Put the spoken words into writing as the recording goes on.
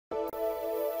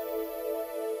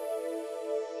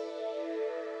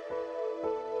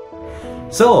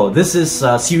So this is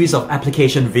a series of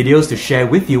application videos to share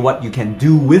with you what you can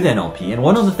do with NLP. And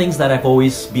one of the things that I've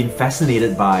always been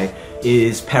fascinated by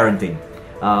is parenting.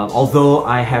 Although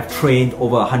I have trained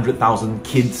over 100,000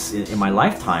 kids in my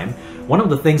lifetime, one of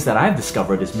the things that I've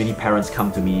discovered is many parents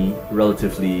come to me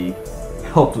relatively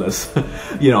helpless.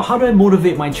 How do I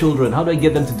motivate my children? How do I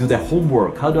get them to do their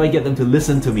homework? How do I get them to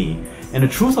listen to me? And the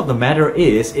truth of the matter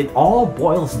is, it all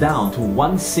boils down to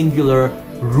one singular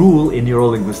rule in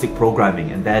neuro-linguistic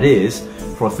programming, and that is,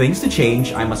 for things to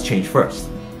change, I must change first.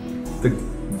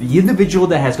 The individual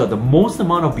that has got the most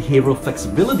amount of behavioral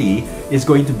flexibility is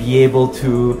going to be able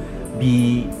to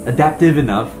be adaptive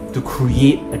enough to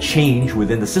create a change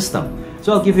within the system.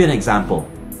 So I'll give you an example.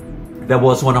 There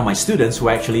was one of my students who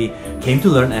actually came to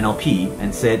learn NLP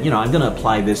and said, I'm going to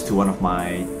apply this to one of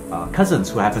my cousins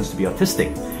who happens to be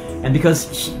autistic. And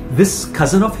because this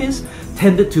cousin of his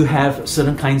tended to have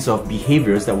certain kinds of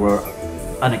behaviors that were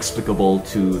inexplicable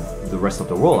to the rest of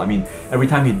the world. I mean, every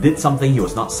time he did something he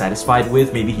was not satisfied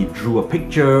with, maybe he drew a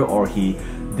picture or he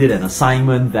did an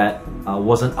assignment that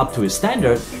wasn't up to his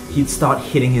standard, he'd start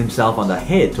hitting himself on the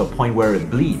head to a point where it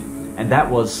bleed. And that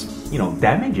was,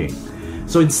 damaging.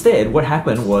 So instead, what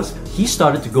happened was he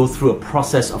started to go through a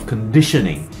process of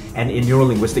conditioning. And in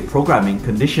neuro-linguistic programming,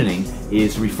 conditioning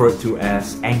is referred to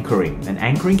as anchoring. And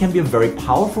anchoring can be a very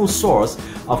powerful source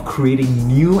of creating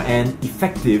new and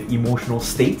effective emotional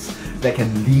states that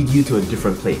can lead you to a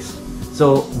different place.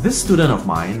 So this student of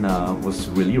mine was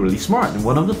really, really smart. And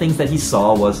one of the things that he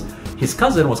saw was his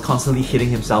cousin was constantly hitting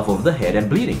himself over the head and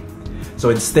bleeding. So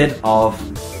instead of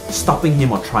stopping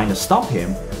him or trying to stop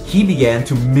him, he began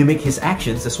to mimic his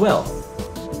actions as well,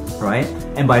 right?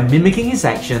 And by mimicking his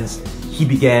actions, he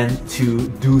began to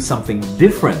do something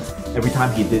different. Every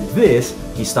time he did this,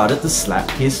 he started to slap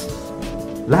his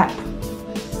lap,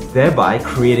 thereby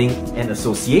creating an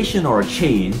association or a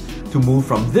chain to move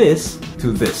from this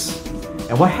to this.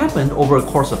 And what happened over a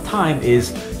course of time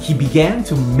is he began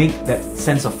to make that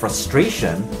sense of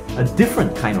frustration a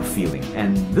different kind of feeling.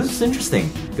 And this is interesting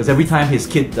because every time his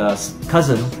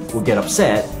cousin would get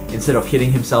upset, instead of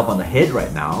hitting himself on the head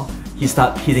right now, he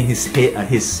started hitting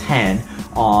his hand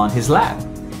on his lap.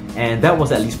 And that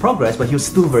was at least progress, but he was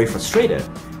still very frustrated.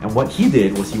 And what he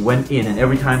did was he went in, and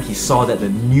every time he saw that the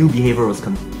new behavior was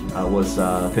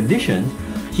conditioned,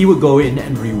 he would go in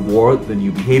and reward the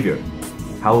new behavior.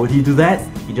 How would he do that?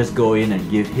 He'd just go in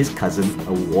and give his cousin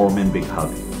a warm and big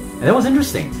hug. And that was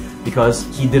interesting because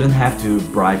he didn't have to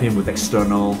bribe him with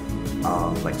external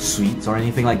like sweets or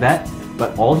anything like that.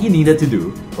 But all he needed to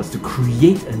do was to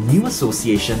create a new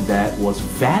association that was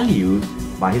valued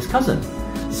by his cousin.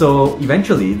 So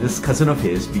eventually, this cousin of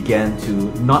his began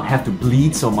to not have to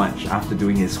bleed so much after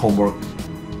doing his homework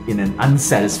in an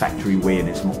unsatisfactory way in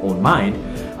his own mind.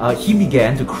 He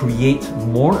began to create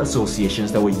more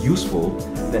associations that were useful,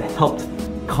 that helped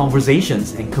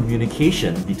conversations and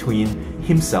communication between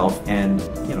himself and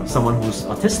someone who's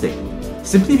autistic.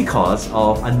 Simply because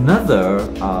of another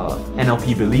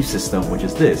NLP belief system, which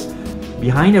is this: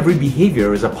 behind every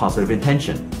behavior is a positive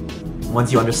intention.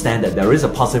 Once you understand that there is a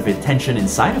positive intention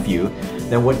inside of you,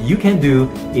 then what you can do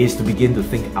is to begin to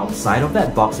think outside of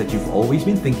that box that you've always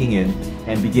been thinking in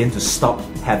and begin to stop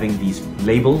having these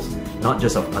labels, not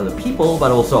just of other people, but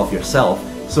also of yourself,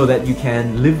 so that you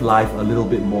can live life a little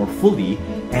bit more fully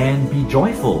and be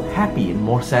joyful, happy, and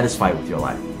more satisfied with your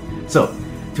life. So,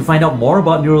 to find out more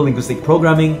about neuro-linguistic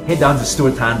programming, head down to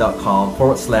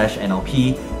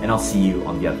stuarttan.com/NLP, and I'll see you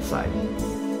on the other side.